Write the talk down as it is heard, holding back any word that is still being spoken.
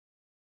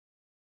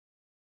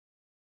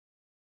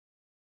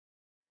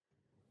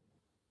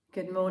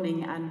Good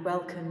morning and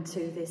welcome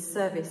to this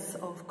service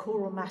of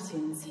Choral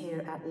Mattins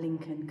here at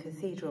Lincoln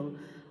Cathedral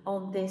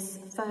on this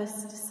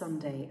first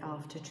Sunday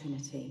after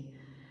Trinity.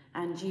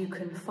 And you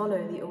can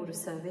follow the order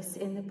service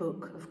in the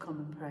Book of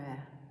Common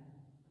Prayer.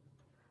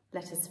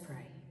 Let us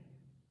pray.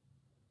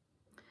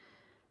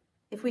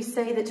 If we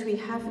say that we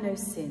have no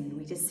sin,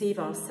 we deceive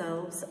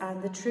ourselves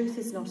and the truth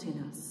is not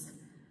in us.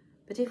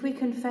 But if we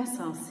confess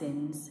our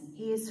sins,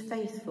 he is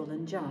faithful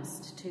and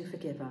just to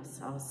forgive us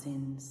our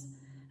sins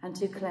and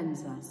to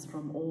cleanse us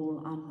from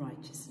all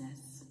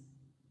unrighteousness.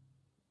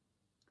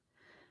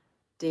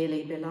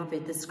 Dearly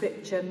beloved, the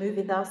Scripture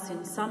moveth us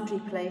in sundry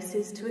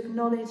places to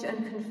acknowledge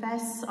and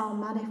confess our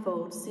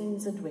manifold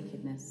sins and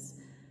wickedness,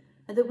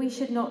 and that we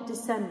should not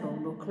dissemble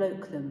nor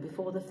cloak them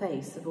before the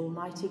face of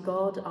Almighty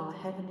God, our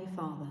Heavenly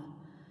Father,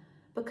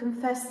 but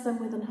confess them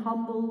with an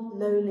humble,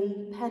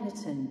 lowly,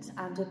 penitent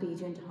and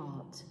obedient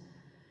heart,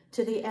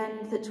 to the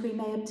end that we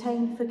may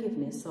obtain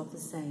forgiveness of the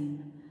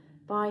same,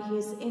 by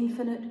his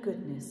infinite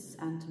goodness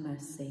and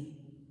mercy.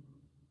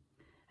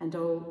 And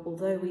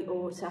although we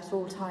ought at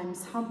all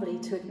times humbly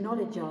to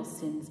acknowledge our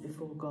sins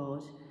before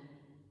God,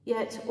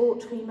 yet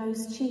ought we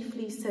most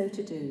chiefly so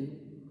to do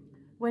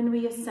when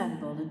we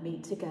assemble and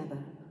meet together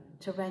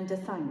to render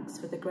thanks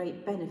for the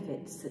great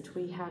benefits that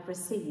we have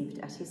received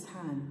at his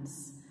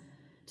hands,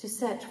 to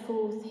set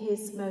forth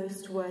his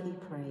most worthy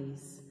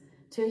praise,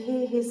 to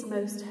hear his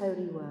most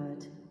holy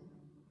word,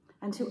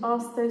 and to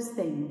ask those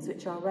things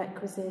which are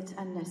requisite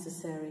and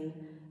necessary,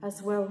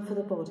 as well for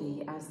the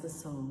body as the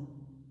soul.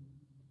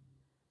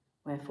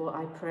 Wherefore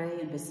I pray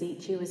and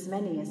beseech you, as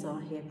many as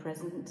are here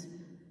present,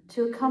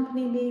 to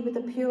accompany me with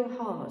a pure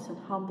heart and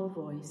humble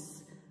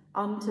voice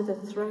unto the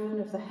throne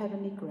of the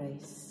heavenly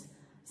grace,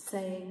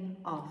 saying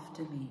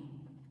after me.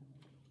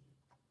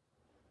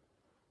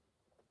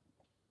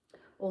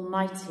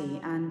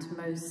 Almighty and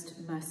most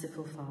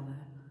merciful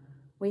Father,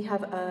 we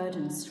have erred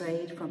and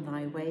strayed from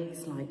thy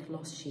ways like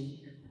lost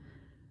sheep.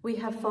 We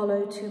have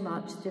followed too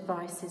much the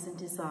devices and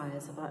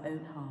desires of our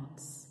own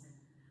hearts.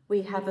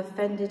 We have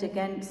offended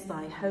against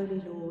thy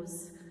holy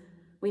laws.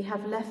 We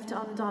have left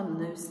undone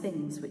those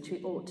things which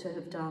we ought to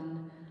have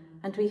done,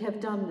 and we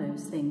have done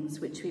those things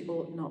which we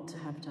ought not to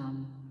have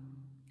done.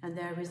 And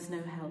there is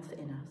no health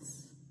in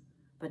us.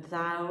 But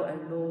thou, O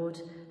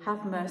Lord,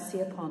 have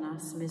mercy upon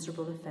us,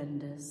 miserable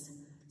offenders.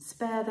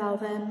 Spare thou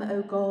them,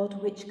 O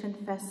God, which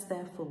confess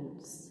their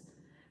faults.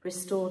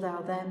 Restore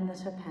thou them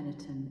that are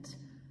penitent,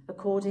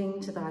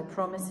 according to thy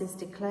promises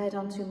declared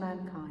unto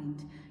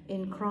mankind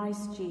in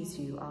Christ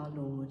Jesus our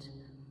Lord.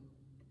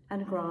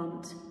 And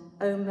grant,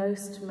 O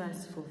most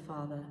merciful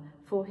Father,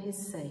 for his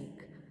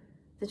sake,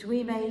 that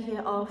we may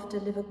hereafter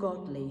live a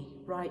godly,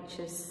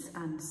 righteous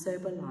and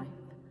sober life,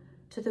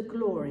 to the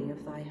glory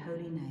of thy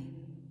holy name.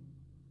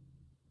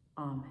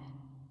 Amen.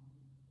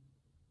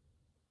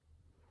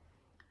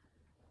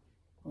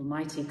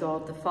 Almighty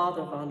God, the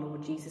Father of our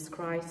Lord Jesus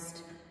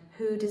Christ,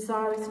 who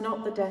desireth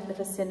not the death of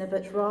a sinner,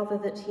 but rather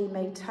that he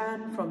may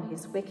turn from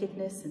his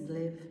wickedness and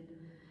live,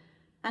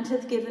 and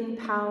hath given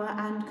power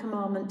and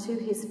commandment to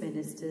his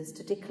ministers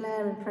to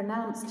declare and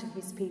pronounce to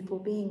his people,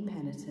 being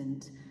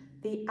penitent,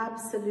 the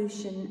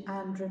absolution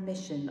and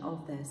remission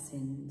of their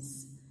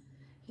sins.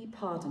 He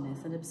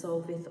pardoneth and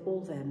absolveth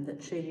all them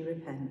that truly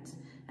repent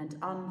and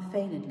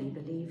unfeignedly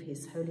believe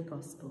his holy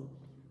gospel.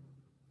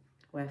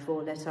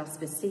 Wherefore let us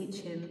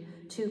beseech him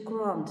to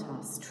grant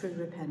us true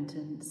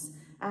repentance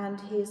and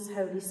his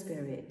Holy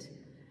Spirit,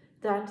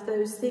 that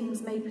those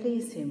things may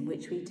please him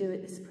which we do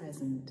at this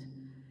present,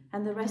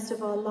 and the rest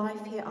of our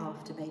life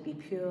hereafter may be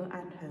pure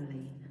and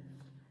holy,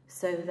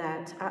 so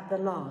that at the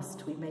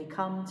last we may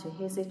come to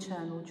his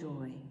eternal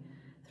joy,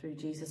 through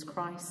Jesus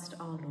Christ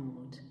our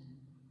Lord.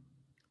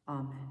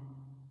 Amen.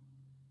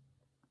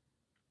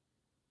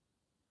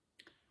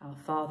 Our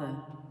Father,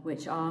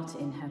 which art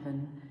in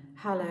heaven,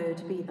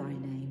 hallowed be thy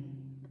name.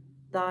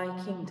 Thy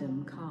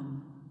kingdom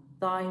come,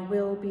 thy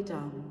will be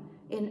done,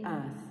 in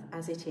earth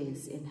as it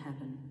is in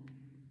heaven.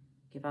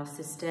 Give us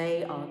this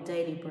day our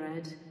daily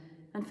bread,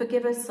 and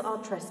forgive us our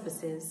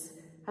trespasses,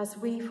 as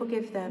we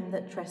forgive them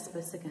that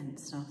trespass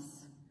against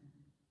us.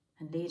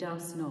 And lead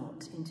us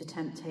not into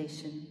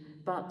temptation,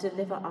 but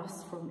deliver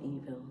us from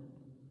evil.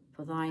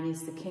 For thine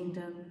is the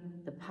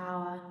kingdom, the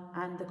power,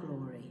 and the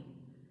glory,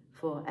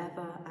 for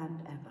ever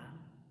and ever.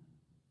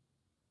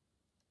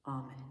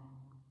 Amen.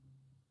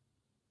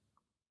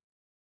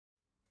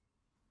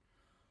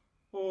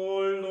 O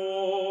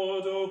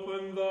Lord,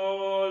 open thou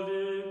our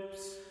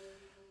lips,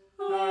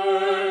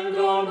 and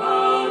our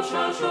mouth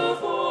shall show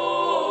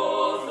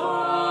forth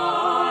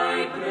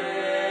thy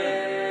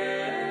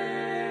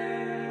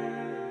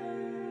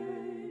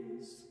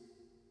praise.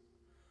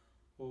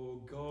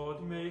 O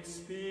God, make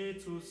speed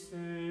to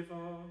save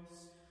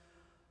us.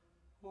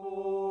 O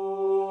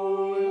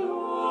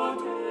Lord,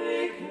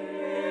 make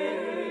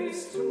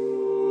haste to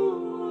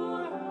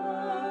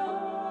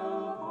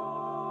help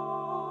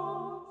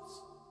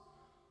us.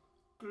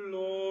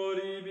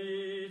 Glory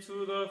be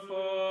to the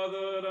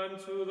Father, and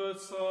to the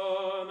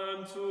Son,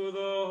 and to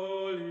the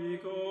Holy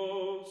Ghost,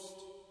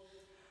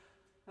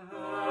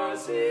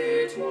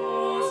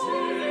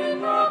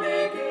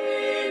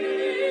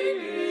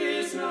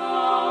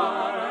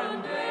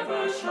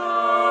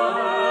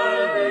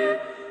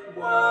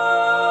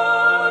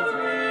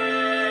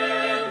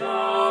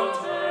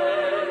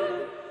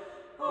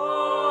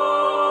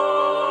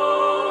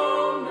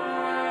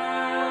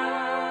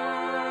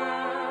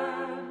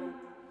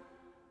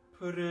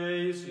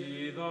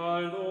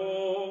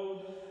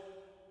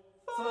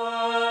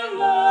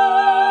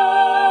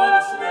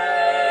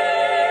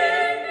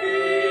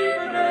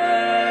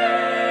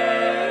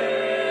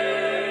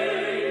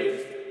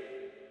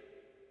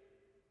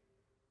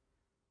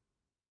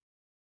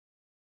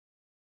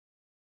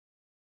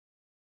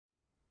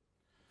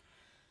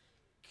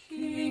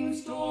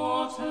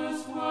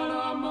 daughters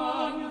were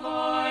among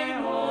thy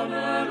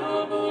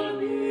honorable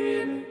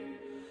women.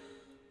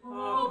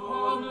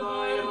 Upon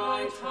thy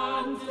right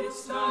hand did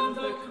stand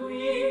the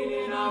queen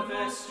in a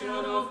vesture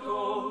of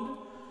gold,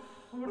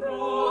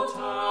 wrought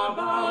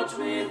about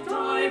with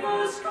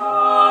divers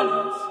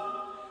colours.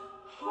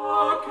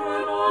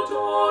 Hearken, O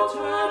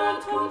daughter,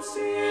 and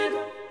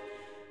consider,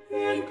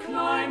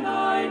 incline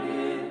thine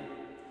ear.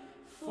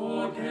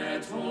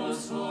 Forget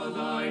also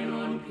thine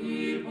own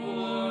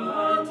people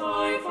and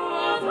thy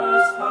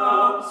father's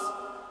house.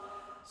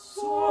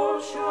 So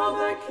shall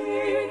the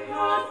king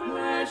have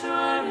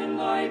pleasure in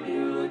thy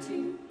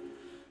beauty,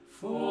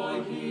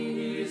 for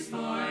he is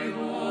thy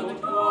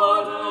Lord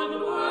God,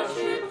 and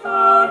worship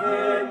thou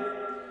him.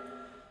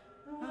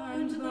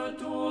 And the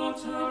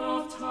daughter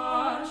of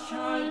Tash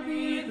shall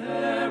be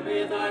there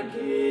with a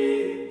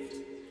gift,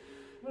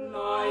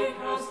 like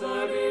as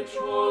the rich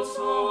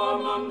also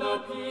among the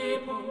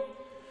people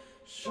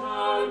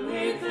shall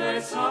make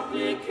their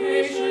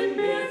supplication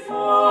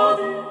before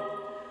thee.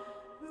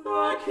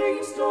 The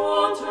king's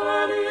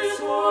daughter is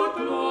all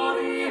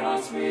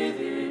glorious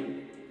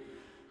within,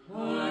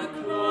 her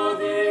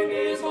clothing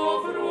is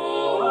of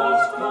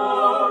rose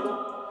gold.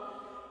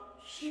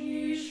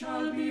 She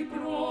shall be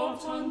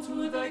brought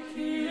unto the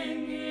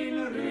king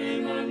in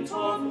raiment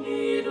of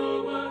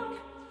needlework.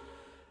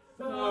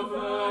 The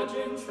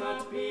virgins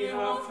that be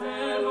her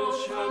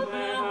fellows shall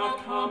bear her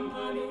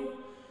company,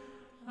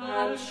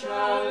 and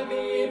shall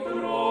be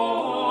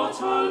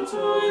brought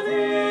unto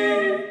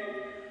thee.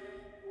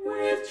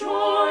 With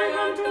joy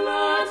and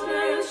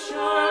gladness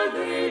shall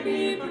they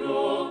be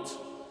brought,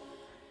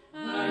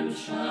 and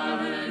shall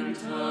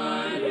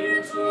enter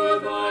into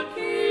the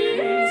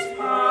king's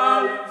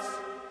palace.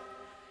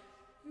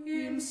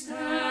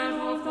 Instead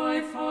of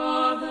thy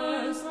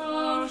fathers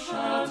thou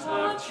shalt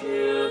have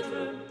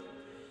children,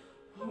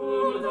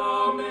 whom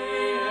thou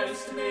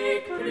mayest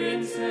make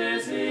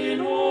princes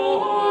in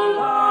all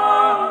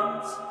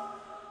lands.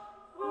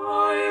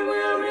 I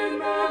will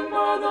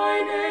remember thy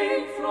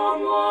name from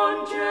one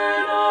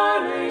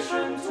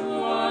generation to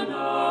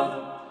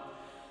another.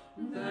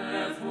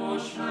 Therefore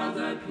shall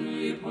the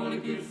people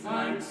give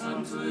thanks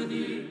unto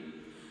thee,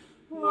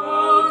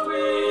 world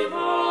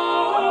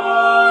without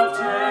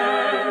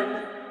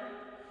end.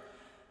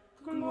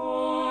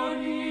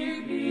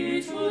 Glory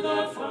be to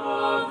the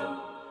Father,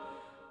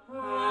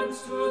 and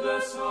to the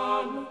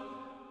Son,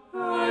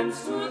 and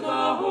to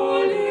the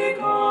Holy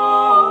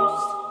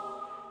Ghost,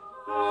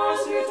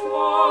 as it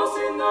was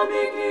in the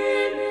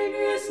beginning,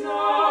 is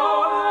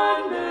now,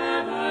 and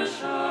ever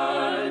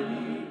shall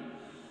be,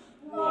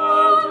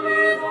 world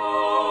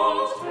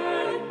without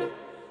end.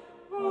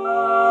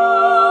 Amen.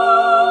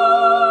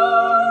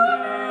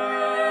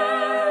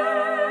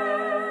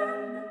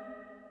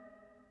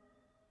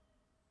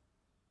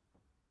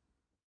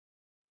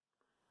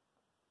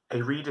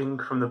 A reading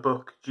from the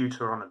book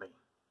Deuteronomy.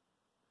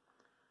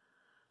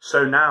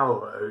 So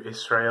now, O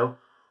Israel,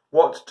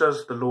 what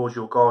does the Lord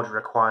your God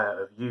require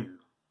of you?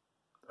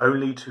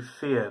 Only to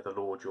fear the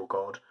Lord your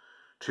God,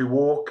 to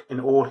walk in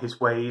all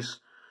his ways,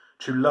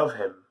 to love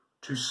him,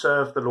 to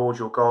serve the Lord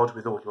your God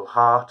with all your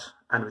heart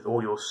and with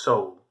all your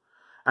soul,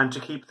 and to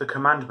keep the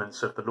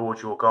commandments of the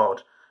Lord your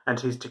God and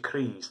his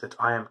decrees that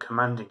I am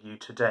commanding you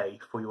today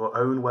for your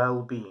own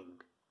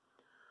well-being.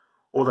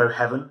 Although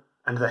heaven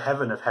and the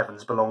heaven of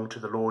heavens belong to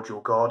the Lord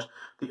your God,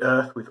 the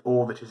earth with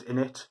all that is in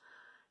it,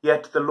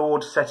 yet the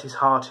Lord set his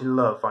heart in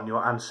love on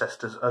your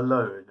ancestors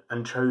alone,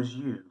 and chose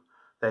you,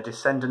 their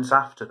descendants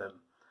after them,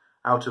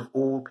 out of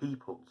all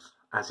peoples,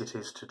 as it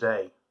is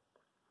today.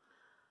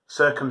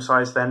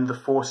 Circumcise then the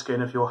foreskin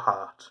of your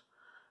heart,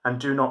 and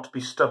do not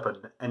be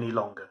stubborn any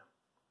longer.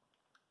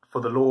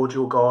 For the Lord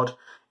your God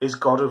is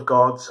God of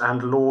gods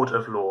and Lord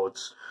of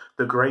lords,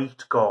 the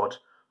great God,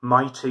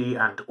 mighty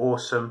and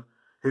awesome,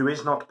 who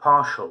is not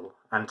partial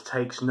and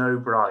takes no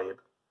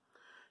bribe,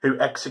 who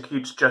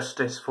executes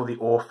justice for the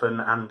orphan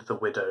and the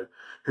widow,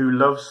 who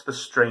loves the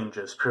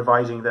strangers,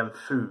 providing them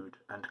food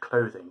and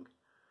clothing.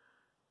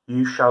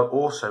 You shall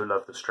also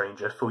love the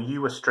stranger, for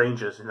you were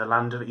strangers in the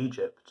land of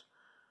Egypt.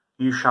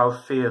 You shall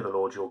fear the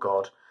Lord your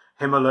God,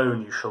 him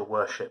alone you shall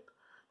worship,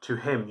 to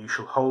him you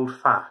shall hold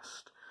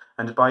fast,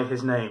 and by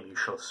his name you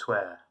shall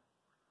swear.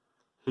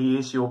 He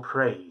is your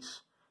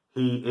praise,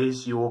 he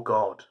is your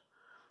God,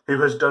 who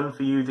has done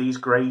for you these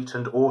great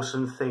and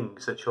awesome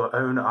things that your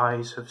own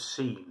eyes have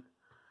seen.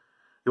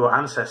 Your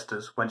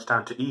ancestors went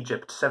down to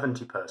Egypt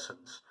 70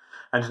 persons,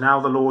 and now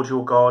the Lord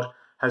your God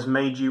has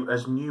made you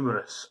as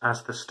numerous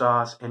as the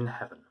stars in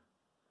heaven.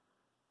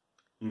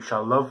 You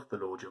shall love the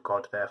Lord your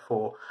God,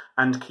 therefore,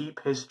 and keep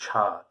his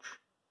charge,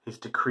 his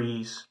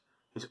decrees,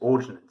 his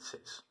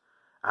ordinances,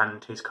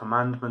 and his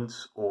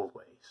commandments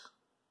always.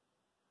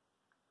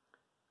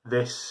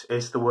 This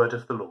is the word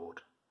of the Lord.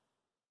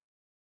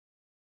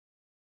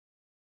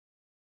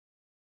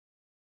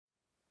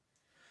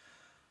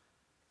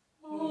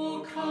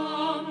 O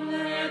come,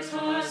 let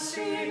us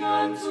sing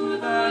unto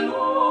the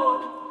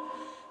Lord.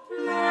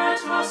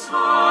 Let us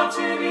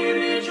heartily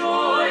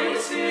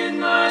rejoice in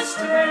the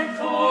strength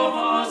of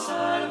our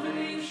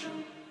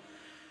salvation.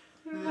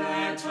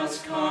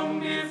 us come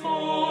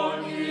before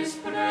his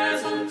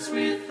presence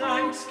with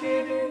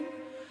thanksgiving,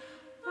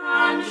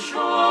 and show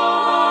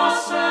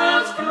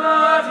ourselves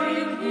glad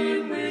in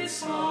him with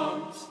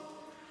psalms.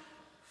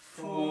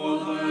 For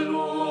the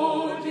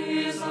Lord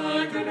is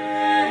a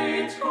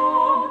great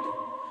God,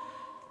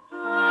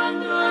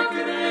 and a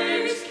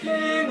great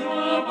King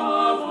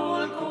above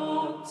all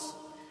gods.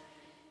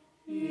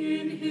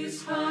 In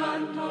his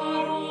hand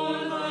are all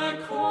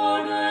the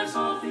corners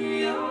of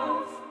the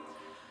earth,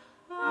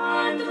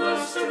 and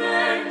the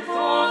strength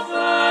of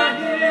the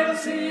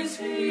hills is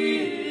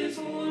his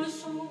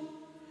also.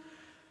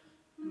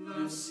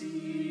 The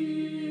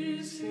sea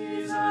is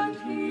his, and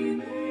he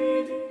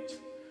made it,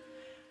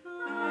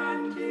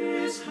 and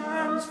his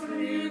hands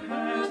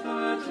prepared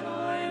the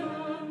dry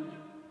land.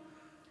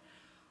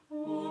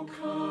 O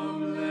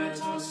come, let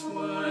us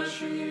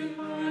worship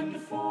and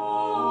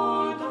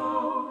fall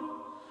down,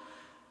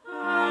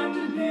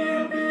 and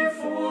kneel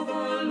before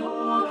the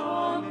Lord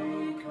our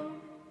Maker.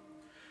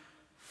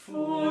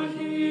 For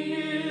he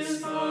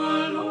is the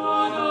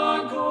Lord our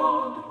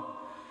God,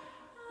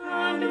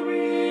 and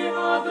we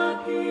are the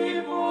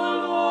people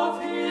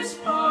of his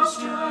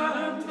pasture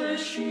and the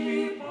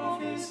sheep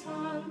of his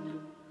hand.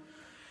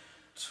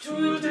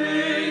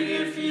 Today,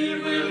 if ye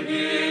will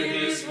hear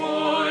his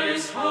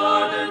voice,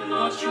 harden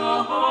not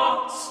your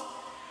hearts,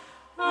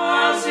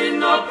 as in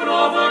the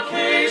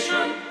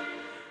provocation,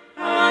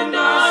 and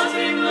as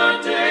in the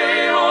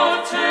day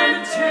of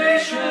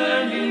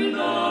temptation in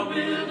the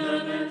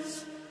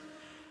wilderness,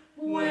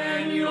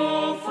 when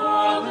your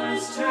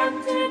fathers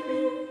tempted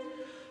me,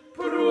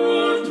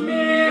 proved me,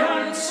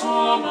 and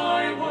saw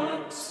my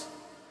works.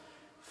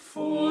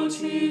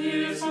 40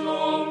 years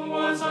long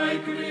was I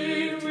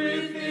grieved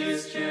with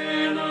this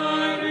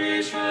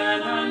generation,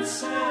 and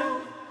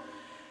said,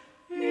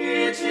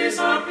 it is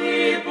a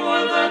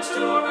people that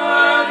do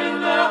err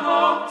in their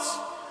hearts,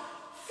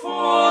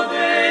 for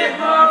they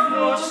have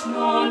not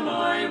known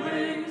my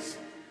ways.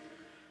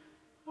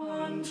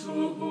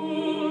 Unto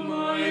whom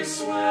I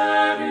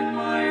swear in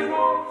my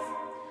wrath,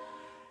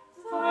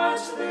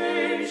 that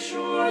they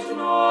should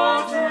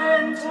not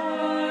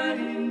enter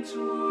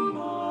into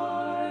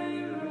my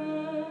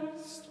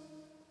rest.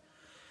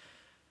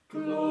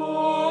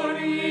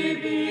 Glory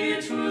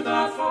be to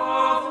the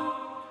Father,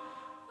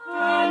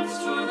 and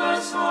to the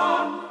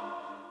Son,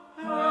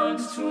 and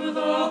to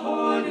the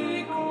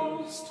Holy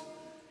Ghost,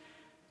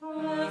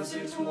 as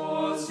it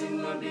was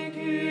in the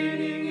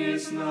beginning,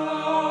 is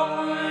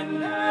now,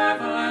 and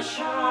ever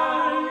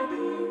shall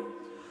be,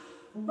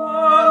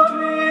 world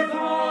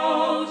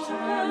without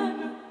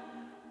end.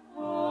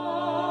 Amen.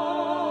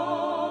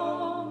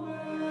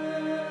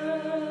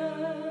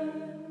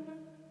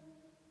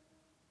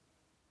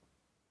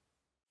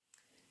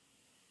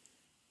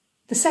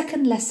 The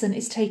second lesson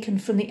is taken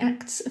from the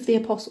Acts of the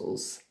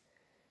Apostles,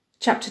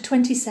 chapter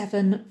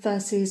 27,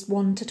 verses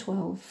 1 to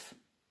 12.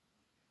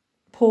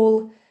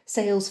 Paul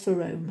sails for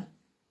Rome.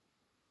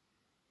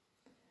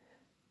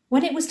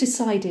 When it was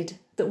decided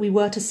that we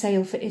were to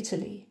sail for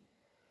Italy,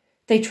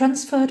 they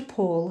transferred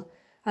Paul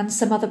and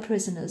some other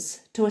prisoners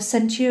to a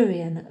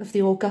centurion of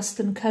the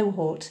Augustan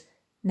cohort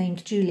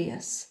named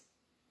Julius.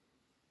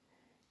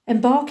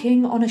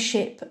 Embarking on a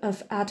ship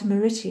of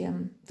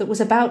Admiritium that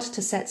was about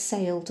to set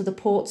sail to the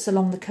ports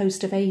along the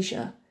coast of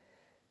Asia,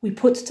 we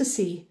put to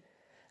sea,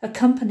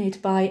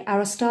 accompanied by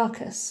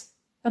Aristarchus,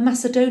 a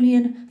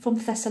Macedonian from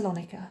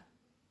Thessalonica.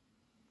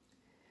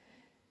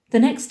 The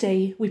next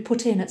day we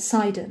put in at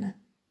Sidon,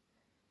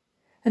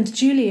 and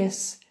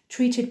Julius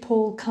treated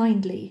Paul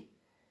kindly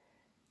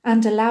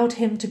and allowed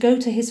him to go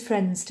to his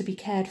friends to be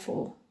cared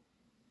for.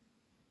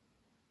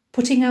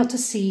 Putting out to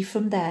sea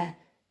from there,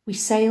 we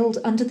sailed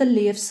under the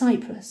lee of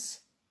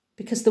Cyprus,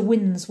 because the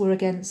winds were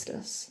against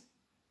us.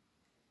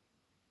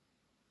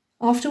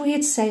 After we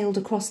had sailed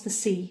across the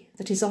sea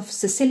that is off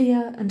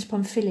Sicilia and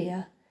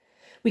Pamphylia,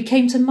 we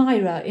came to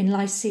Myra in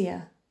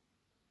Lycia.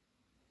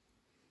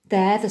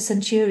 There the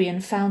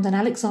centurion found an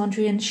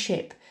Alexandrian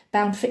ship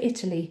bound for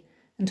Italy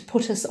and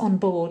put us on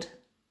board.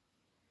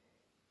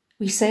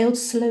 We sailed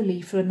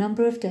slowly for a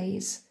number of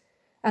days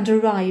and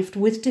arrived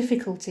with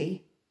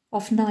difficulty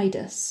off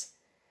Cnidus,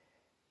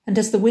 and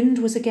as the wind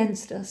was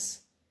against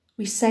us,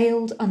 we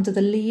sailed under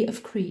the lee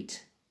of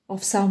Crete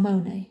off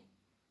Salmone.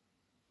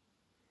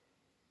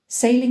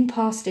 Sailing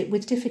past it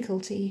with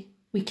difficulty,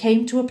 we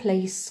came to a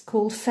place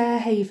called Fair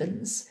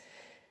Havens,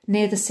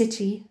 near the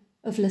city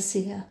of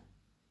Lasea.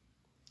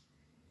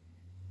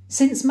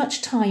 Since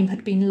much time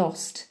had been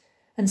lost,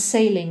 and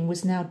sailing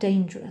was now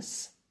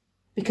dangerous,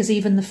 because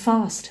even the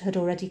fast had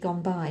already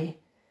gone by,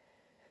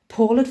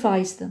 Paul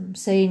advised them,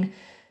 saying,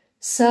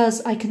 "Sirs,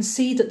 I can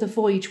see that the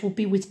voyage will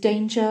be with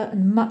danger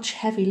and much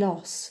heavy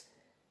loss,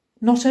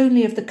 not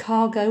only of the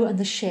cargo and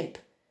the ship,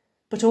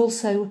 but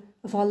also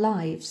of our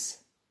lives."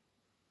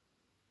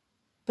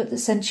 But the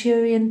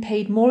centurion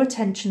paid more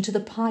attention to the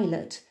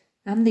pilot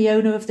and the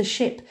owner of the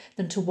ship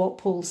than to what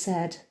Paul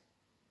said.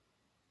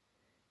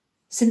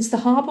 Since the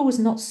harbour was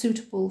not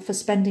suitable for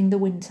spending the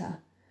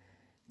winter,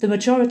 the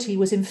majority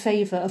was in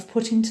favour of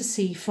putting to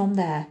sea from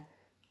there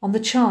on the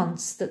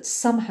chance that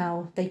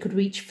somehow they could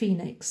reach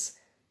Phoenix,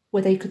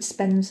 where they could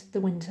spend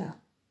the winter.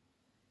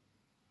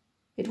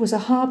 It was a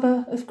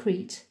harbour of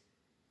Crete,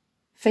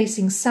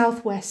 facing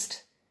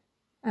southwest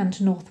and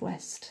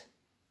northwest.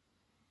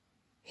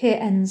 Here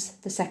ends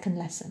the second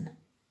lesson.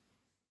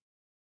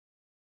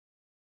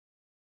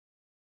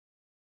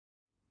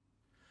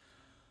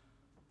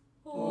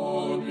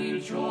 Oh,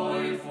 be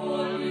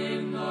joyful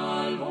in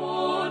the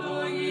Lord,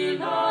 O ye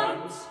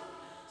lands.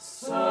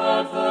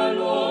 Serve the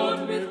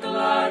Lord with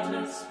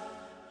gladness,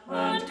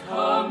 and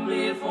come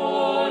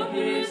before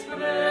his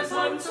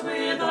presence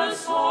with a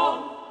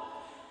song.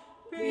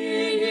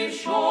 Be ye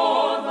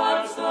sure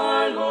that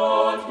the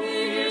Lord,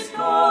 he is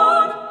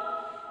God.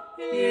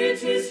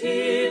 It is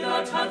he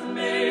that hath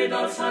made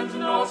us, and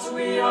not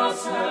we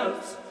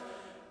ourselves.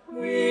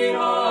 We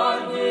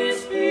are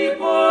his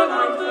people,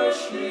 and the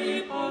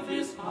sheep of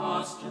his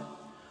pasture.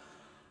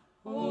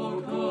 Oh,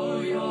 go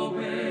your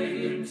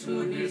way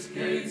into his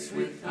gates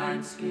with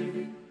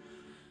thanksgiving,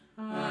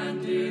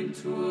 and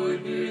into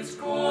his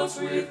courts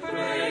with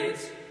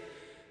praise.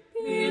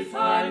 Be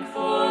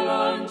thankful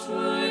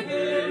unto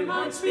him,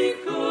 and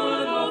speak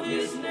good of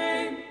his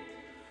name.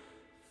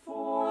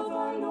 For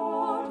the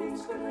Lord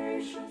is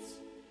gracious,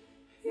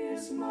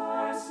 his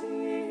mercy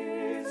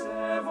is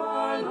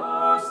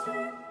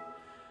everlasting,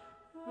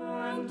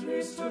 and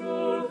his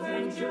truth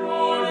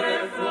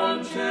endureth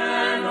from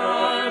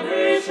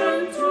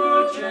generation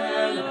to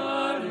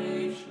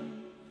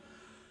generation.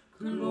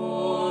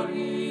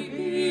 Glory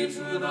be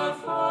to the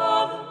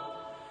Father,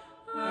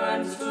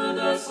 and to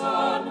the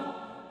Son,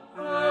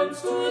 and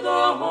to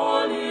the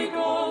Holy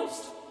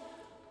Ghost,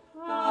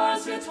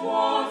 as it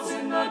was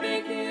in the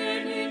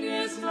beginning,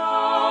 is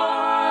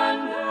now,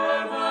 and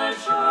ever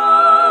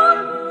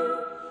shall be,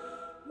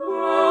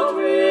 world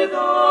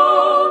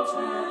without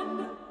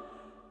end.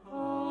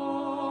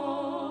 Amen.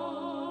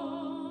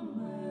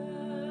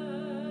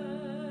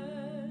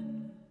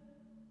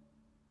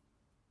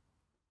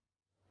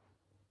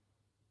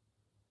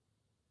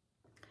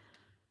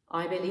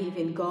 I believe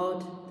in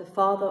God, the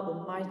Father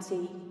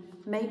Almighty,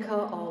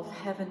 maker of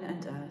heaven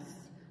and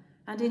earth,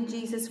 and in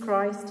Jesus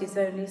Christ, his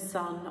only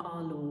Son,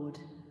 our Lord,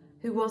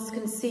 who was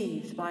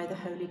conceived by the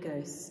Holy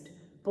Ghost,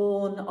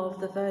 born of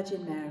the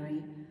Virgin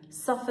Mary,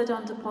 suffered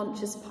under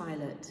Pontius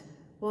Pilate,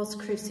 was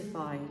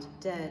crucified,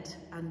 dead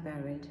and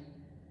buried.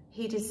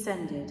 He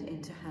descended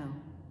into hell.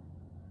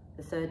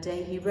 The third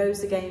day he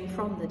rose again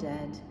from the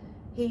dead.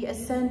 He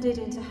ascended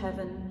into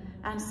heaven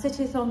and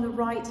sitteth on the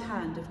right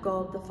hand of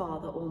God the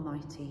Father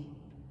Almighty.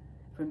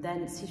 From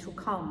thence he shall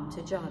come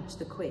to judge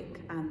the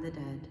quick and the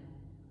dead.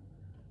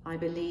 I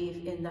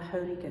believe in the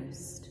Holy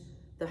Ghost,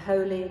 the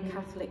Holy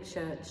Catholic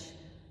Church,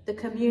 the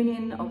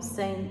communion of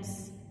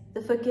saints,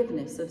 the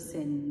forgiveness of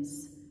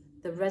sins,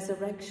 the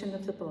resurrection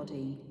of the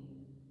body,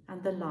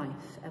 and the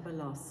life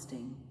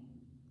everlasting.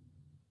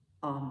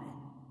 Amen.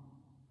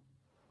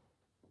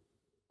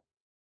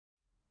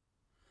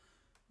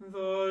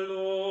 The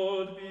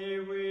Lord be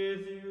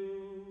with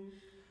you,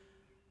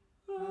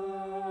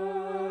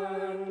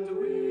 and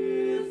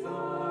with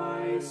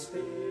thy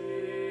spirit.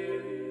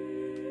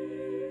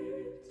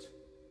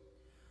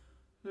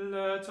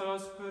 Let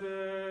us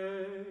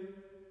pray.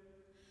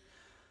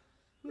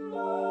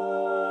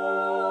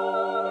 Lord,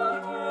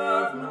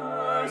 have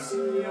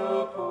mercy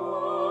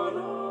upon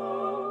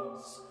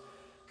us.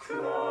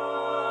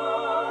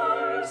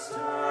 Christ,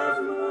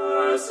 have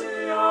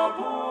mercy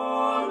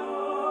upon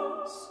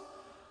us.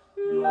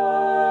 Lord,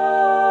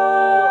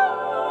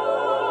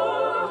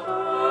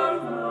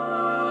 have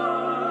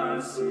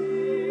mercy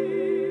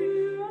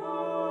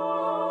upon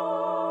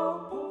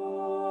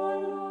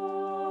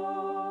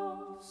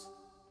us.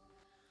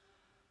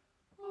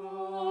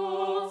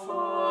 Our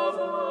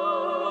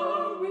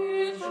Father,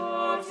 which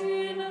art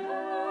in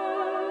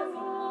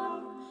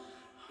heaven,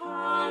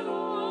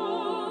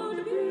 hallowed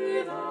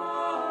be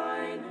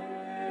thy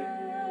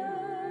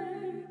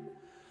name.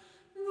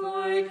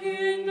 Thy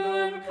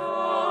kingdom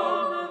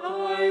come,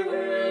 thy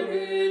will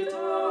be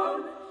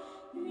done,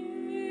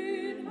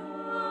 in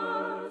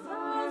earth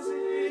as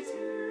it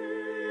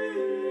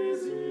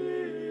is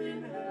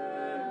in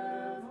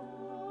heaven.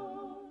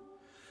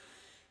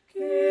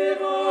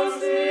 Give us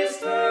this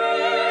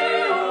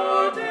day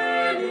our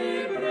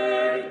daily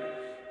bread,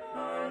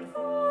 and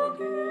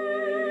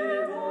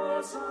forgive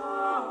us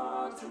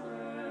our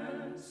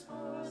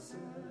trespasses,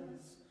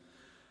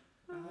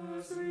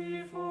 as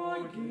we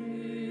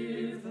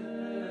forgive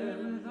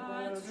them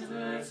that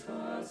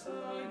trespass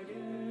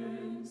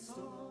against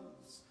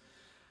us.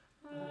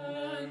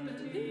 And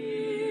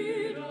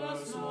lead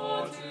us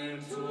not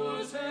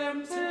into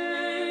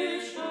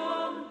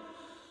temptation,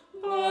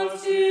 but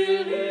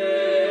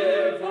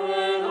deliver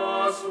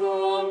us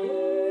from evil.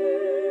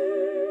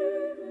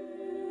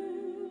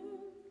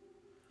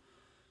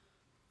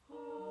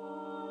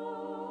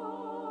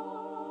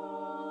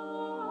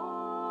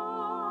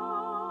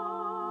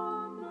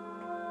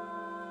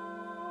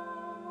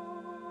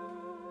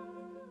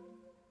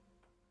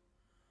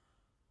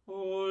 O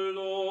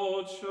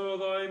Lord, show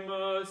thy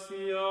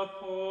mercy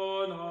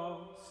upon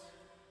us,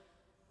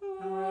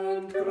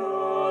 and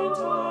grant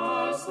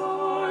us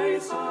thy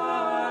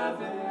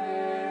salvation.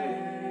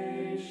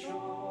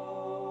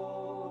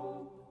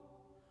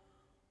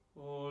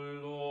 O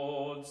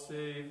Lord,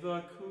 save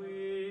the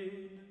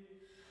Queen,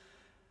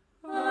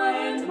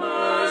 and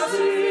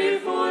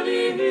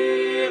mercifully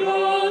hear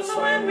us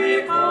when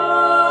we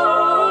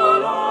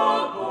call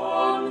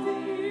upon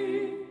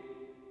thee.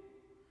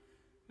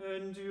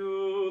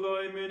 Endue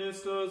thy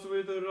ministers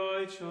with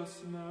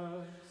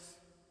righteousness,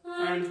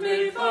 and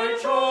make thy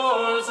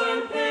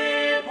chosen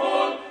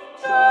people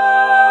joyful.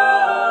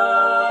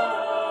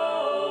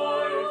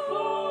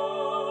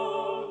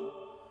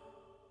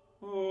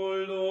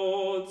 O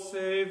Lord,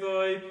 save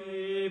thy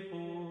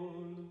people.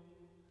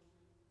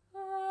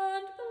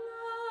 And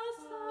bless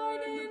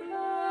thine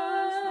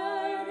inheritance.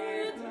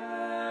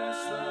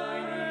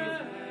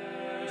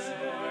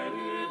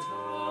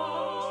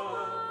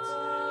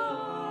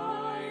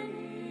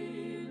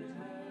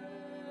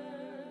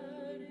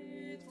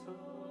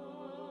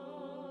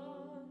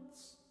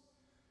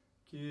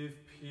 Give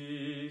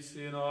peace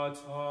in our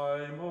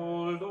time,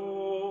 O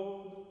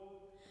Lord,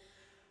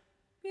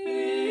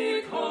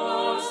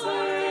 Because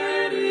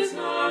there is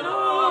none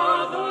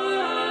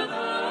other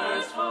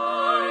that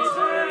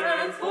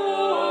fighteth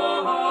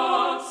for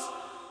us,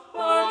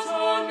 but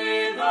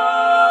only thou,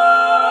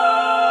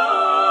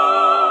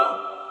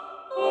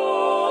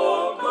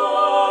 O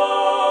God.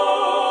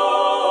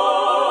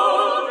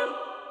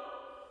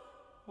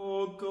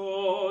 O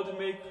God,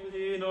 make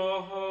clean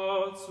our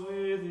hearts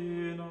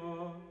within us,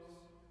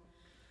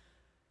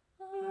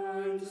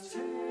 And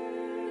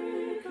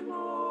take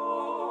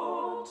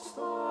not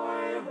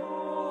thy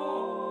Holy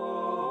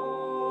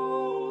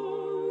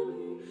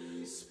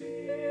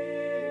Spirit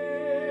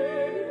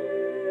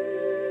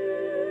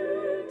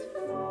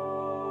from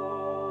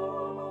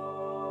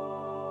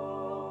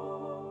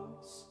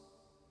us.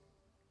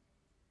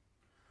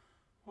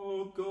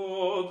 O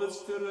God, the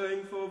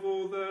strength of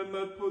all them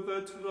that put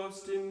their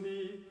trust in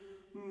thee,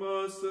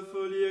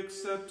 mercifully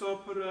accept our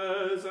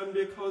prayers, and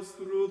because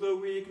through the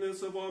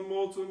weakness of our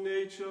mortal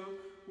nature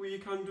we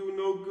can do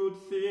no good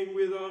thing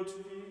without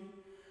thee,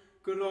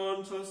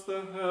 grant us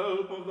the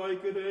help of thy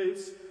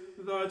grace,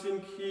 that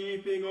in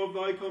keeping of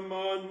thy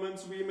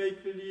commandments we may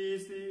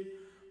please thee,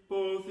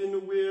 both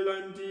in will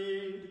and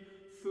deed,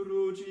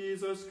 through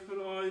Jesus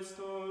Christ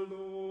our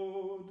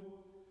Lord.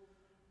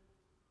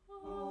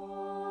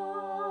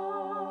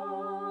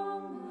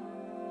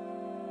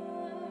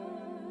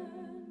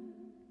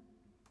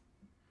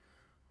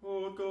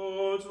 O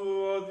God,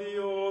 who art the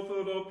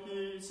author of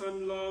peace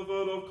and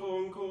lover of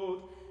concord,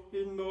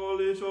 in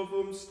knowledge of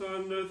whom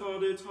standeth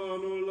our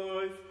eternal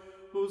life,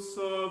 whose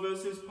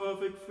service is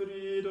perfect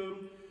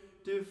freedom,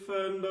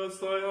 defend us,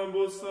 thy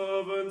humble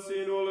servants,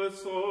 in all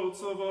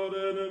assaults of our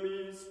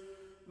enemies,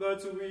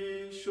 that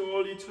we,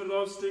 surely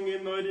trusting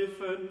in thy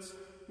defence,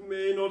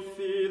 may not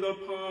fear the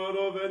power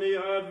of any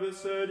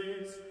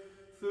adversaries,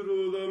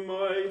 through the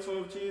might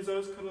of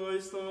Jesus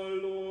Christ our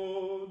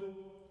Lord.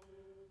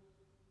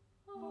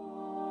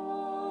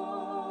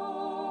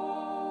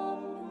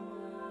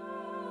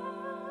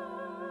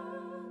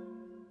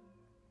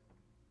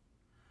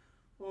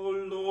 O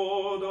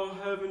Lord, our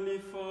heavenly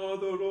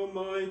Father,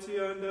 almighty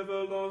and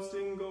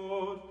everlasting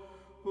God,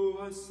 who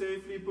has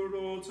safely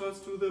brought us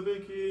to the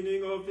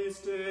beginning of this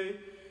day,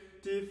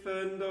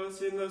 defend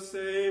us in the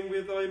same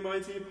with thy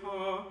mighty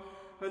power,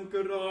 and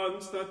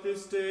grant that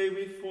this day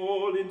we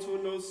fall into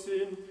no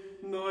sin,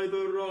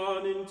 neither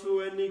run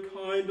into any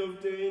kind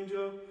of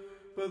danger,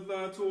 but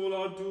that all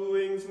our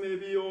doings may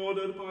be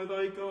ordered by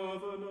thy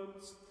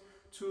governance,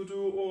 to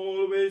do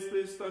always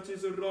this that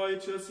is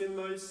righteous in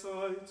thy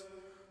sight,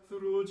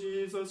 through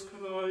Jesus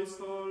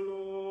Christ our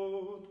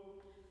Lord.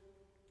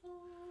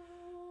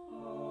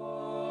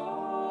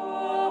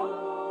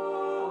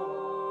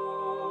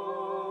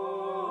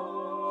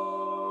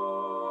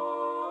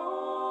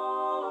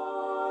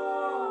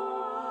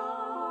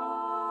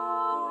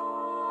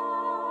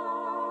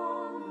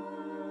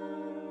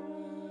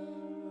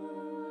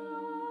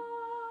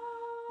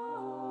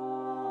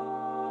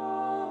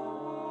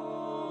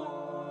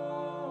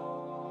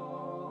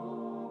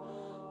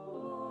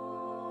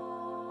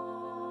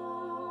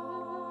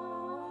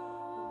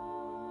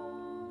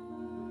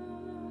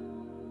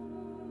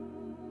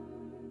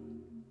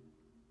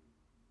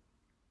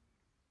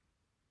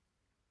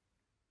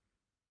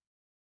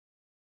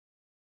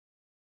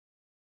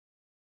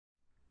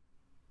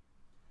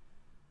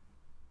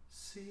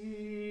 Sicut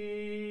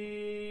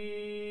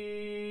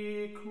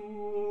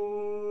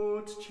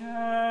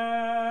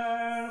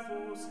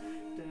cervus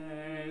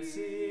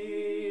desiderata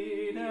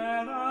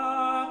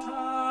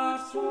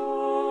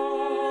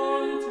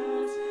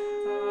fontes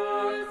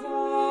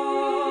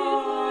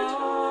aquamus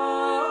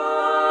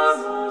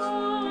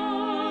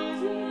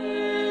desiderata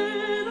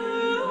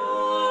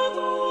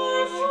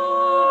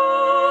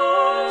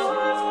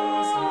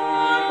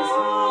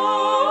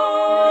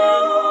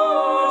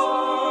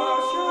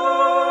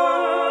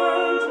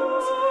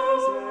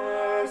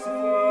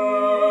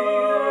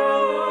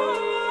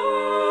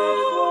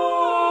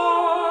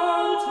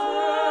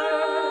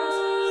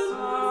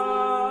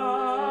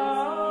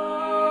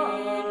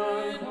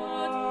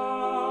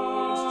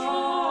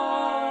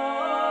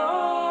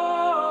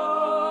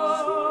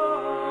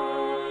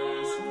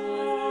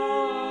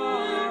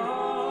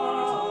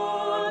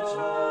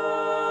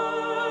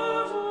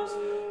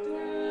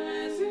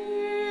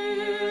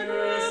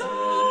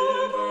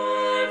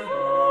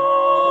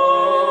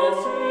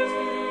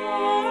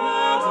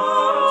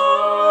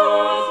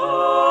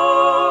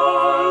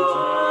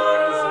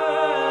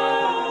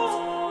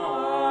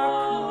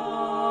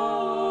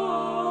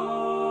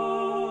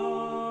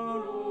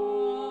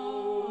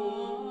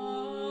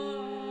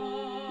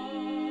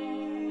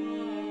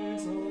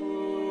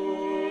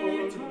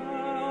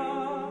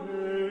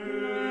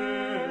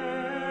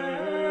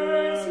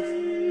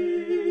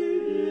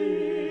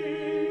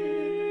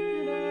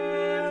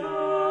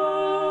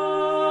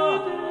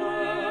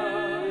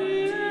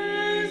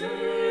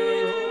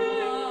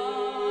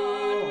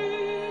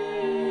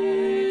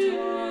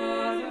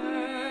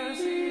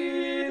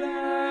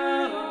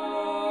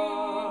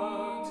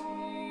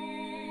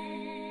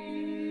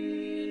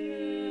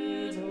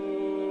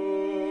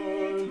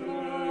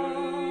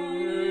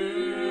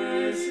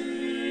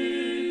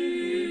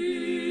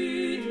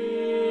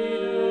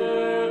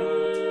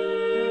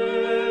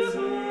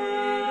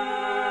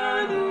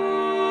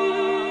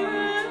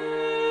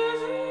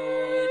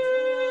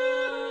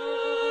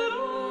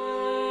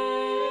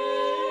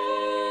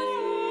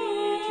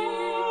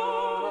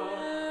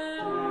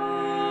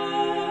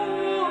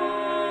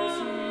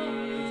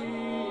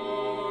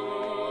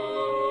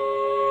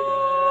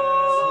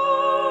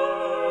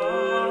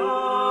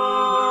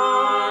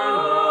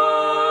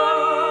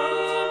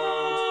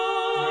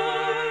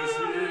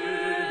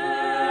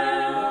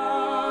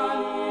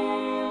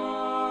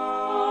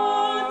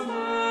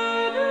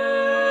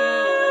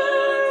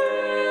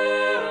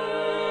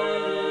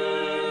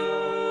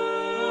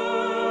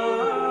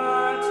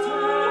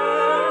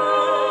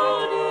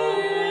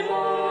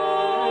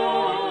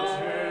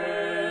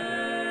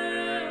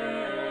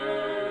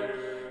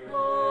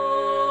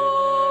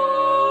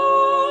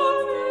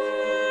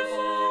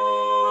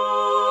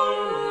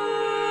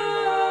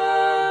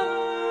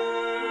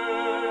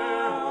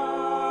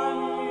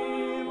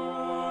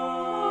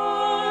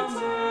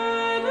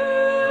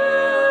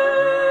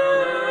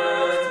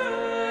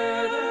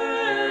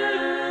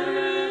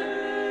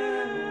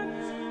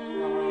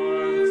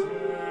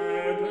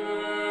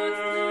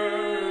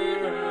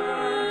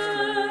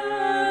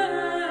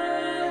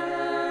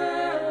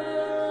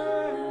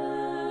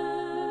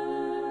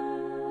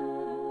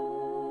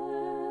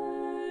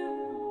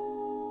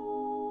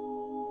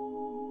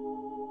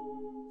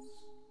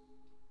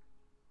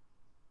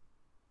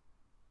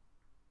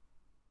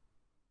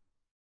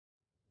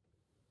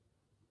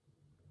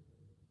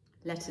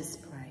Let us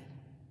pray.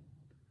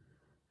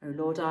 O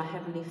Lord, our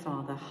Heavenly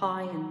Father,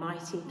 high and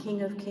mighty,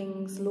 King of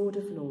kings, Lord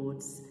of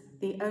lords,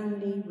 the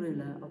only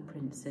ruler of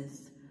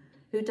princes,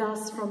 who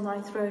dost from thy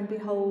throne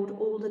behold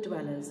all the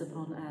dwellers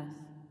upon earth.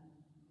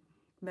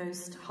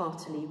 Most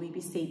heartily we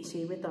beseech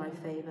thee with thy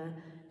favour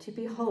to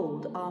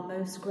behold our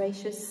most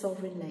gracious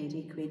Sovereign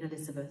Lady, Queen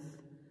Elizabeth,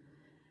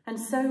 and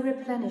so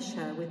replenish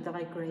her with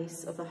thy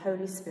grace of the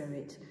Holy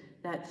Spirit,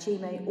 that she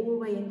may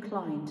always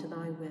incline to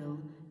thy will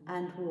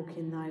and walk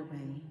in thy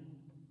way.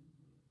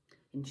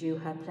 Endue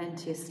her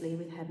plenteously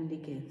with heavenly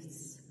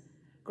gifts.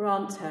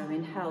 Grant her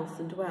in health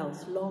and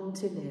wealth long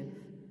to live.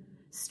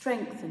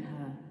 Strengthen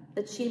her,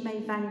 that she may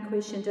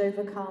vanquish and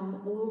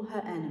overcome all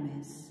her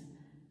enemies.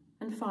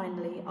 And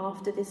finally,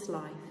 after this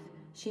life,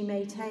 she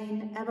may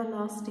attain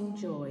everlasting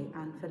joy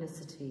and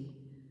felicity.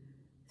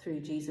 Through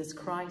Jesus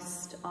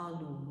Christ our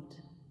Lord.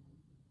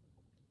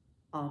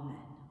 Amen.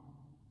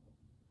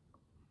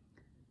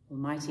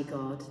 Almighty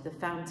God, the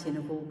fountain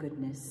of all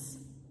goodness,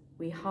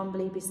 we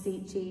humbly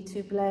beseech thee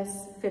to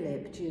bless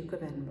Philip, Duke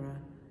of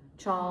Edinburgh,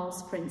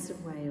 Charles, Prince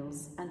of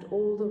Wales, and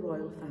all the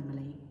royal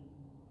family.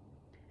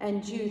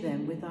 Endue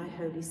them with thy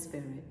Holy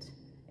Spirit,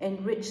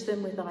 enrich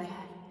them with thy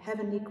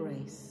heavenly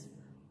grace,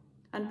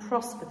 and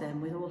prosper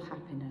them with all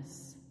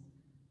happiness,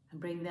 and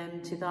bring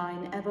them to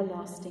thine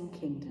everlasting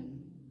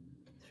kingdom,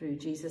 through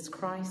Jesus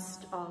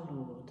Christ our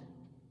Lord.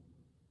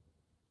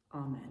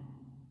 Amen.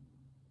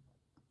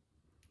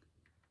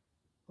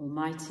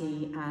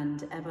 Almighty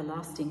and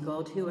everlasting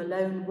God, who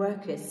alone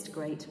workest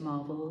great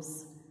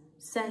marvels,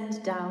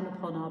 send down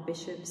upon our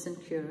bishops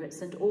and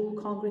curates and all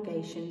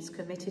congregations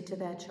committed to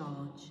their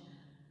charge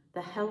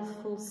the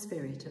healthful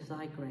spirit of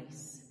thy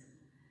grace,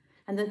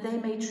 and that they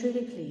may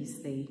truly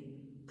please thee,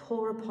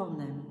 pour upon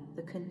them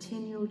the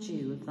continual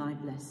dew of thy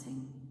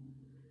blessing.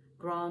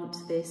 Grant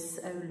this,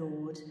 O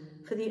Lord,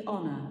 for the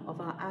honour of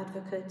our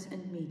advocate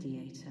and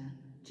mediator,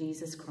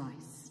 Jesus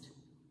Christ.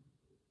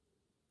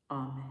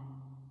 Amen.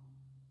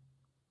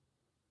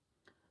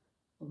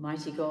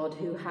 Almighty God,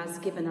 who has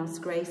given us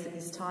grace at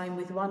this time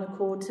with one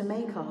accord to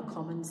make our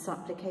common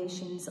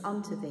supplications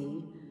unto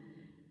thee,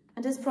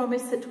 and has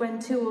promised that when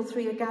 2 or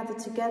 3 are gathered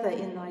together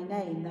in thy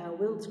name, thou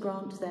wilt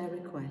grant their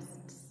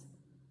requests.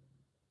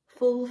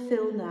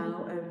 Fulfill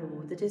now, O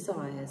Lord, the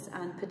desires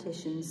and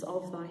petitions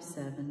of thy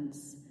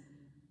servants,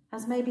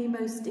 as may be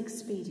most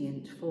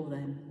expedient for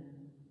them,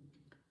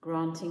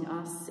 granting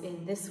us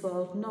in this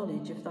world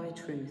knowledge of thy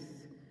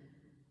truth,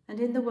 and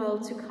in the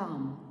world to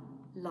come,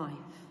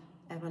 life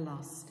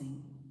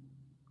everlasting.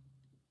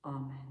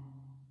 Amen.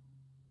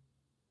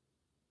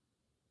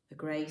 The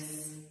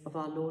grace of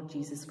our Lord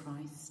Jesus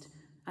Christ,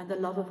 and the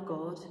love of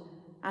God,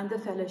 and the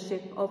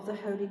fellowship of the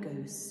Holy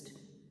Ghost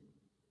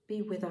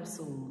be with us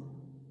all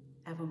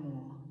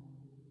evermore.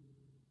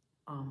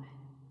 Amen.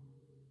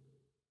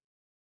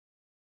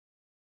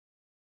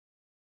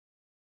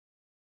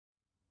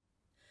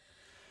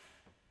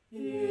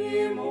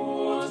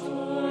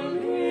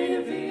 Immortal,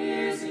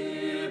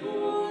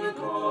 invisible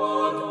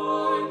God,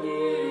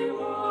 only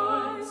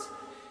wise,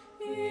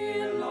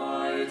 in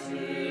light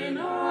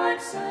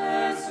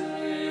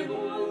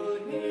inaccessible,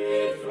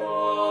 hid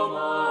from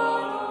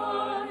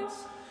our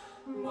eyes,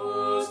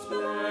 most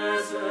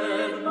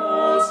blessed,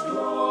 most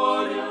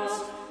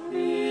glorious,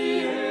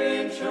 the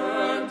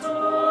Ancient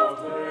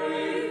of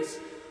Days,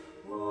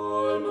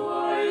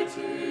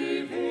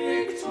 almighty,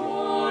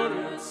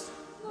 victorious,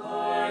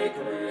 thy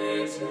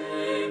great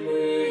name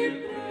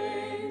we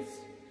praise.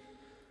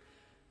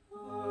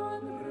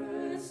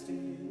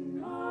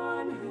 Unresting,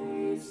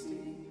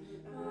 unhasting,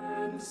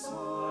 and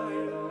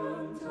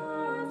silent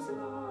as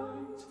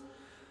light,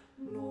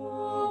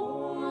 nor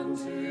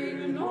wanting,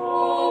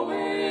 nor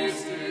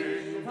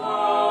wasting,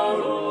 thou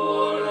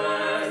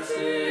rulest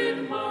in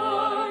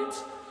might.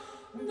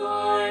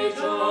 Thy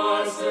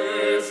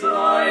justice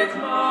like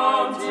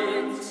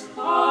mountains,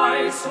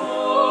 high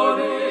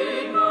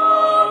soaring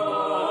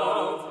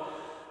above,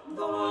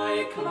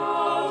 thy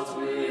clouds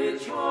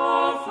which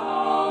are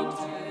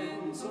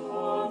fountains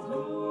of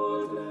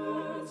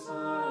goodness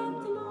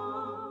and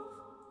love.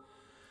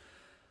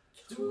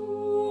 To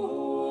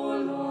all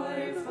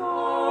life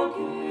thou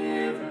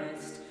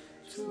givest,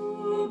 to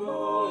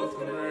both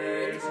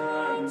great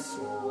and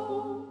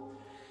small.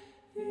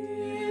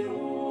 In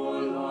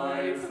all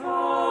life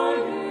thou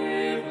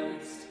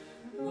livest,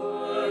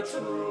 the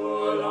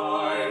true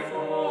life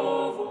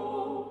of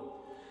all.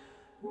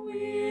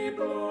 We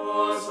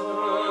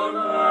blossom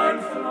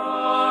and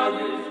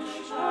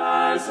flourish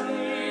as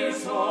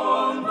leaves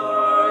on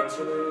the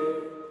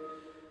tree,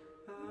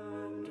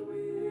 and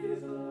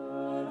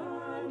wither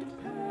and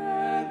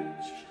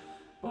perish,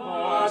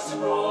 but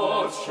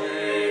wrath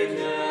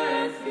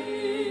changeth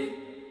thee.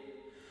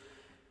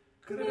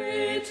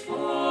 Great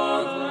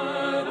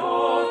Father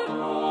of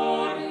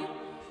glory,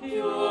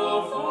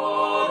 pure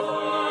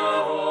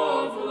Father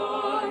of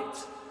light,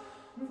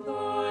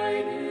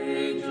 thine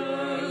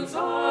angels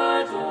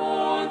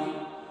adore thee,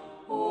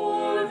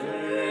 all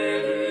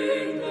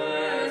veiling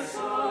their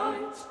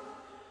sight.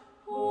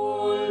 O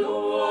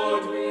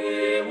Lord,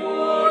 we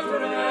would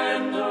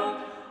render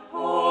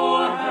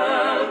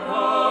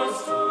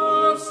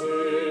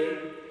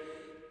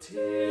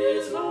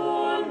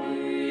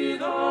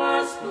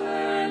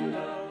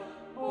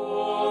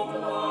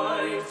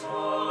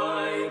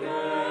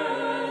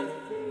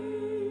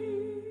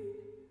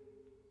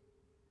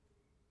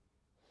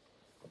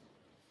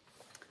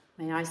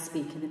I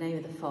speak in the name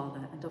of the Father,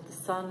 and of the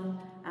Son,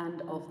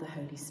 and of the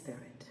Holy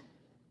Spirit.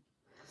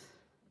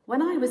 When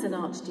I was an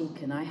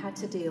archdeacon, I had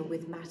to deal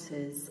with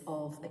matters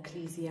of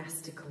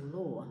ecclesiastical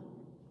law,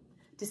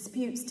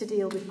 disputes to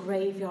deal with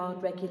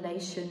graveyard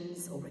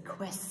regulations or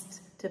requests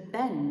to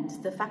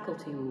bend the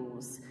faculty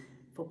rules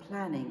for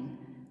planning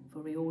for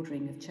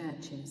reordering of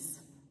churches.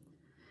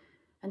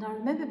 And I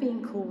remember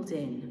being called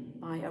in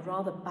by a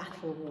rather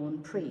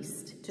battle-worn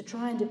priest to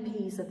try and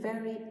appease a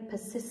very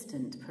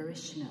persistent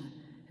parishioner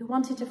who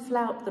wanted to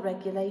flout the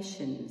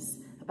regulations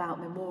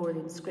about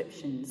memorial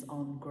inscriptions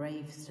on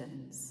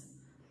gravestones.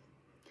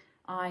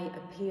 I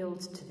appealed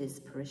to this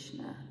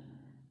parishioner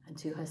and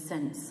to her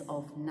sense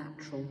of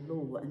natural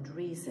law and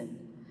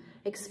reason,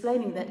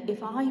 explaining that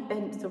if I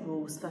bent the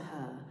rules for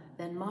her,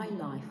 then my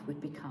life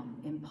would become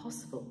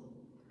impossible.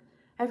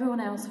 Everyone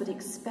else would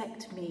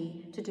expect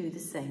me to do the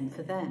same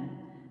for them,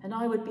 and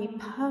I would be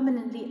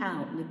permanently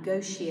out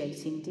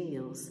negotiating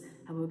deals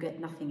and will get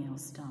nothing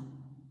else done.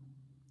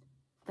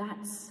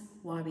 That's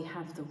why we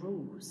have the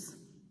rules,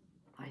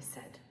 I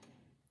said.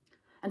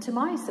 And to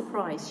my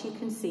surprise, she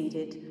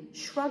conceded,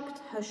 shrugged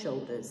her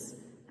shoulders,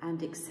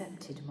 and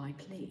accepted my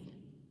plea.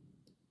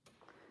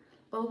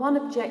 Well, one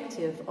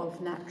objective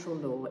of natural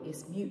law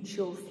is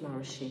mutual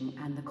flourishing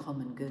and the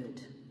common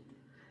good.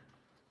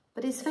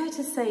 But it's fair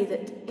to say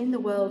that in the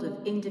world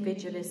of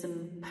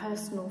individualism,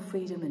 personal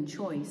freedom and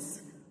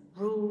choice,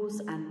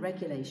 rules and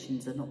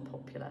regulations are not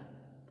popular.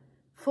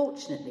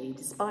 Fortunately,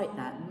 despite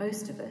that,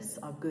 most of us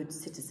are good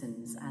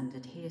citizens and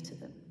adhere to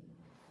them.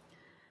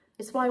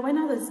 It's why when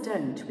others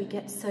don't, we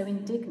get so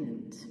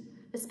indignant,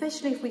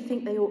 especially if we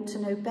think they ought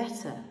to know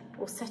better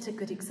or set a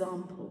good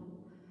example.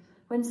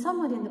 When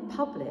someone in the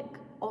public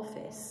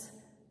office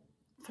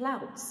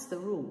flouts the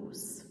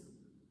rules,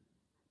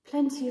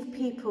 plenty of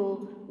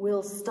people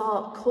will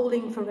start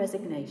calling for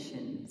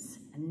resignations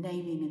and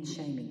naming and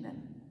shaming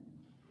them.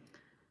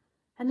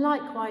 And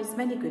likewise,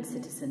 many good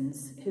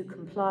citizens who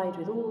complied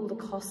with all the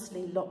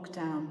costly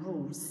lockdown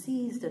rules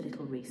seized a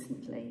little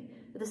recently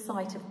at the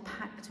sight of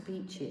packed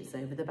beaches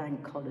over the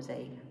bank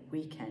holiday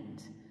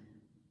weekend.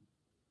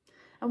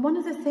 And one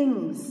of the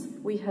things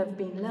we have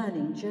been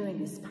learning during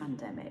this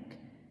pandemic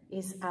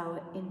is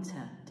our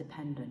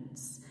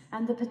interdependence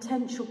and the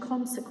potential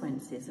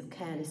consequences of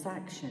careless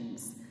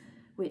actions,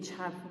 which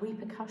have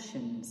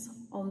repercussions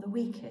on the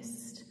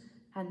weakest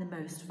and the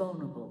most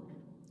vulnerable,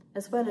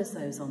 as well as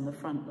those on the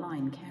front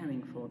line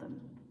caring for them.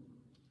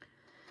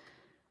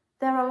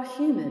 There are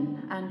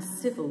human and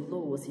civil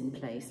laws in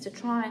place to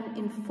try and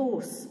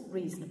enforce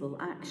reasonable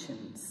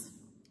actions.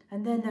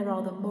 And then there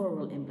are the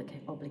moral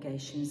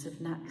obligations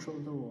of natural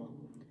law,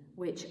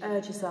 which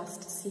urges us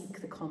to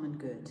seek the common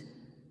good,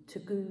 to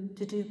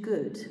do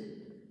good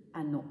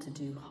and not to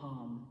do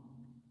harm.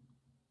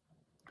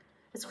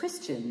 As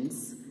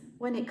Christians,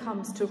 when it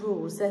comes to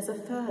rules, there's a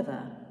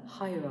further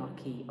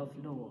hierarchy of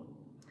law.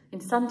 In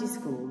Sunday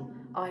school,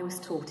 I was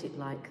taught it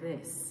like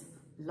this: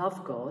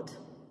 love God,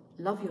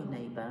 love your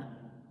neighbour,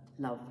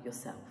 love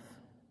yourself.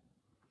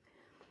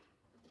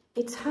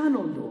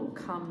 Eternal law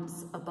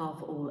comes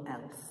above all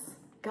else,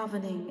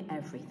 governing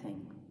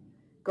everything.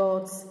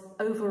 God's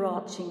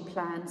overarching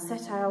plan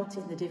set out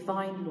in the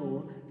divine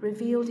law,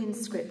 revealed in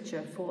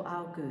Scripture for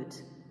our good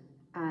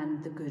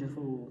and the good of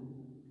all.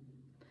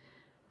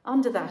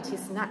 Under that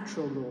is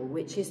natural law,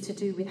 which is to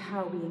do with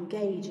how we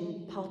engage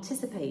and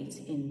participate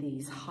in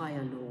these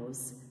higher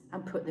laws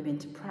and put them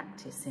into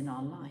practice in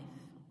our life.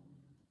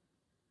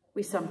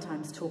 We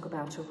sometimes talk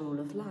about a rule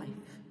of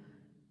life,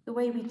 the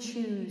way we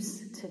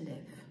choose to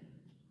live.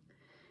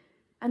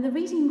 And the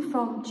reading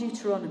from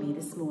Deuteronomy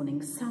this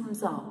morning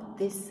sums up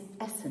this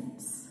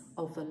essence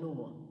of the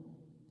law.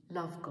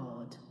 Love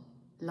God,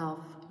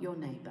 love your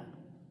neighbour,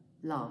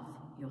 love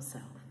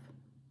yourself.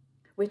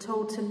 We're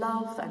told to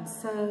love and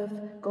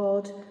serve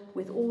God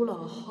with all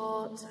our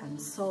heart and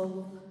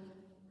soul,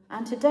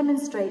 and to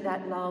demonstrate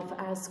that love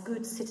as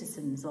good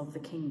citizens of the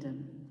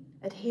kingdom,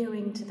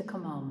 adhering to the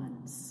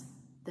commandments,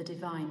 the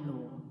divine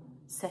law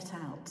set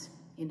out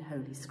in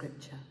Holy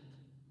Scripture.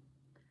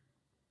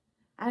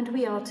 And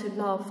we are to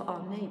love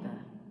our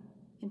neighbour,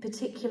 in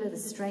particular the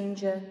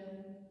stranger,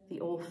 the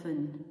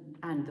orphan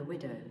and the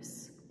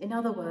widows. In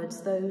other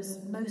words, those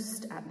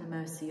most at the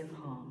mercy of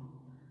harm,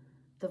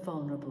 the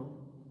vulnerable,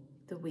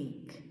 the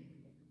weak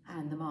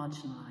and the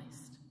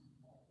marginalised.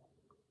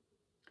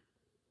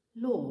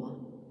 Law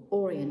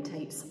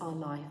orientates our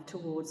life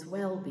towards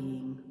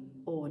well-being,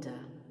 order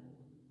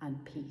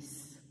and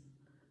peace.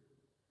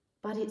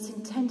 But it's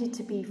intended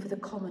to be for the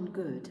common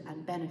good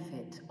and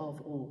benefit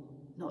of all,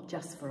 not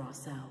just for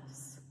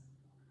ourselves.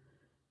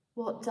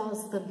 What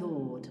does the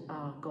Lord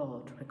our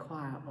God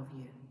require of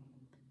you?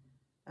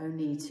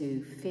 Only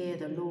to fear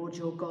the Lord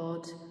your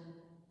God,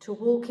 to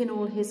walk in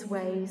all his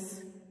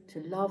ways, to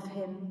love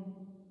him,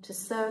 to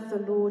serve the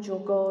Lord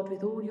your God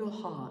with all your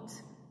heart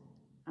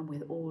and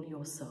with all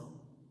your soul.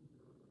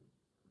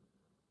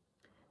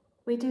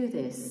 We do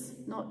this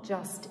not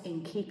just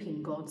in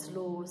keeping God's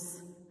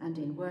laws and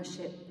in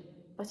worship,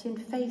 but in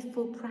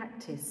faithful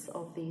practice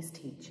of these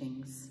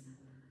teachings,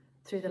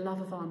 through the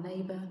love of our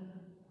neighbour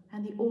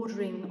and the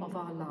ordering of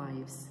our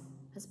lives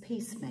as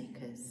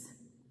peacemakers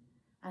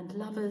and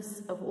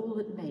lovers of all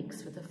that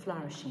makes for the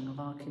flourishing of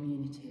our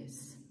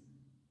communities,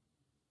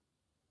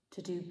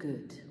 to do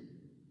good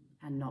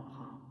and not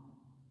harm.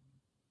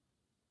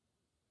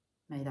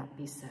 May that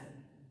be so.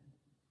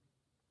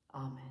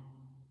 Amen.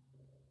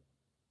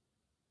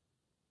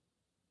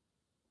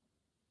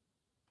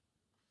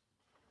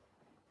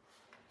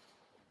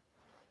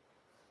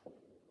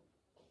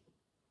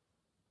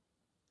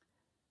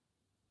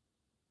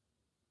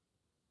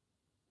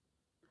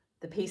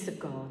 The peace of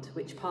God,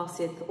 which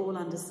passeth all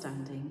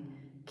understanding,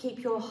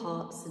 keep your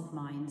hearts and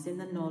minds in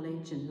the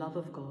knowledge and love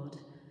of God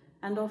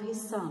and of his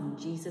Son,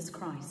 Jesus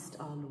Christ,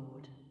 our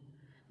Lord.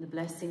 The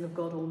blessing of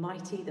God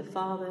Almighty, the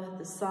Father,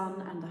 the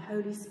Son, and the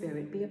Holy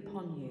Spirit be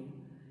upon you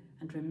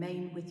and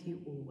remain with you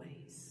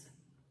always.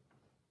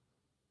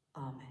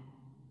 Amen.